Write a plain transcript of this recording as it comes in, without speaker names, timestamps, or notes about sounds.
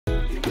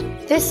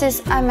This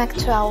is iMAC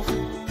 12.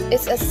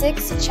 It's a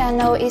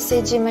 6-channel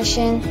ECG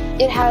machine.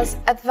 It has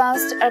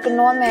advanced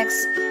ergonomics,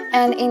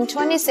 and in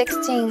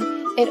 2016,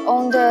 it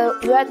won the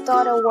Red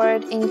Dot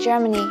Award in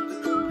Germany.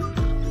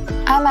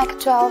 iMAC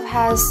 12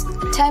 has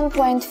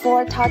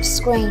 10.4 touch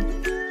screen.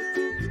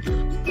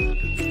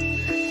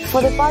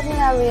 For the button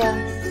area,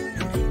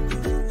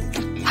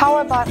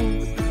 power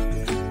button,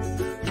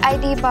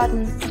 ID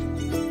button,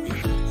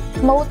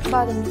 mode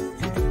button.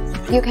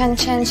 You can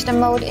change the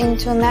mode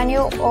into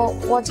manual or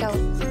auto.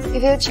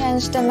 If you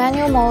change the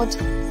manual mode,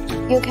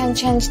 you can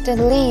change the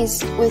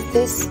leads with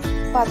this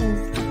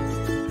button.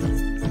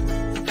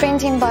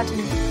 Printing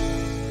button,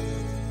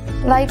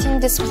 lighting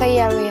display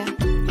area,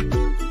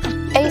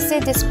 AC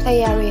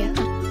display area,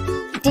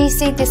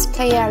 DC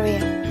display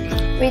area,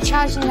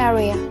 recharging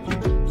area,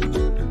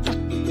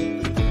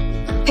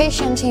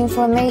 patient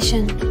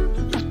information.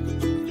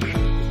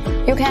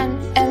 You can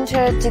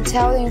enter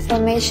detailed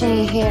information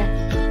in here.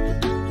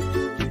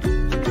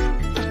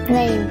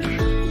 Name,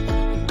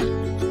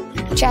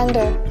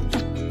 gender,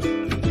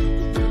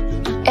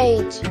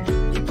 age,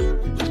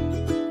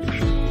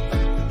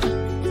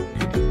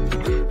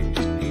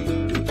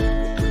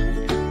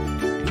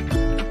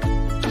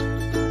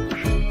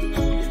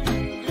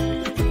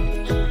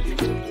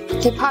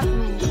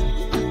 department,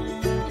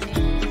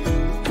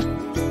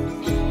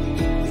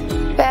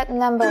 bed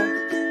number,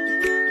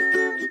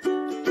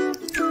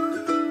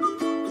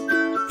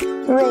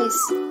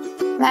 race,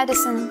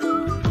 medicine,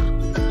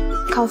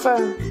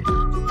 confirm.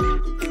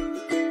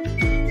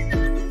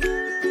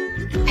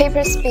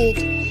 Paper speed.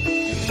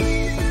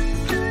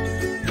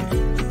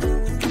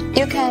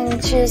 You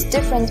can choose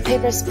different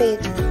paper speed.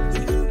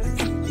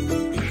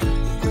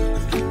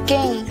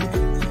 Gain.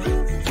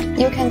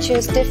 You can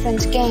choose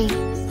different gain.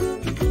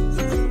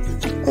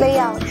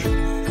 Layout.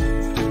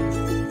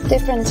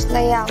 Different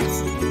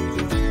layouts.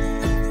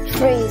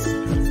 Freeze.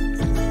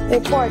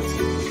 Report.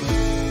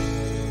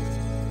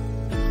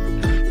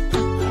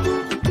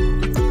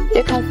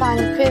 You can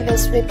find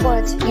previous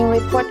reports in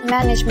report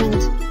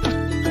management.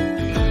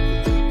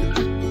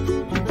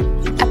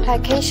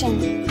 Application.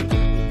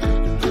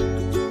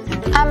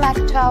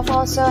 iMAC 12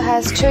 also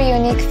has 2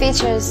 unique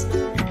features: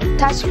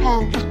 touch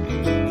pen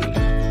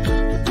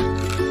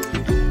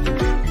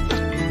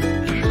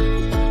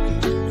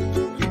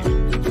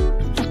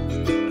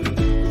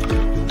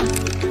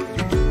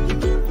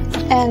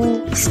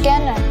and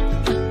scanner.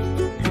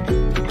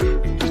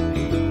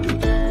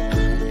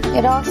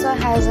 It also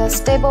has a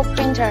stable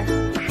printer.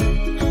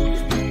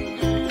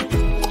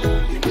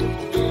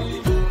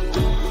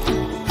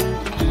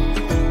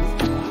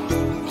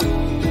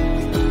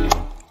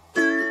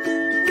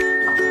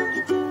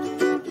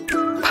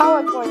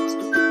 Power port,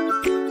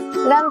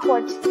 LAN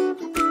port,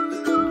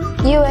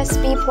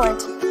 USB port,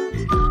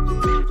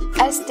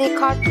 SD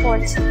card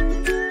port,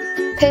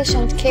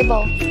 patient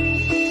cable.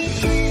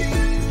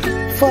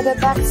 For the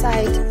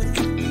backside,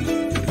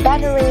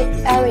 battery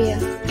area.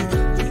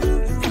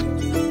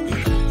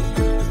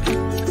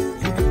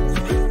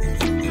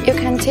 You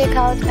can take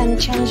out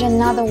and change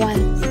another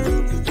one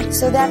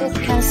so that it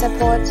can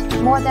support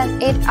more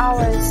than 8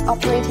 hours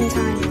operating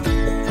time.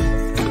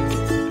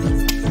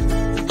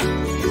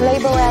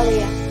 Label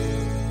area.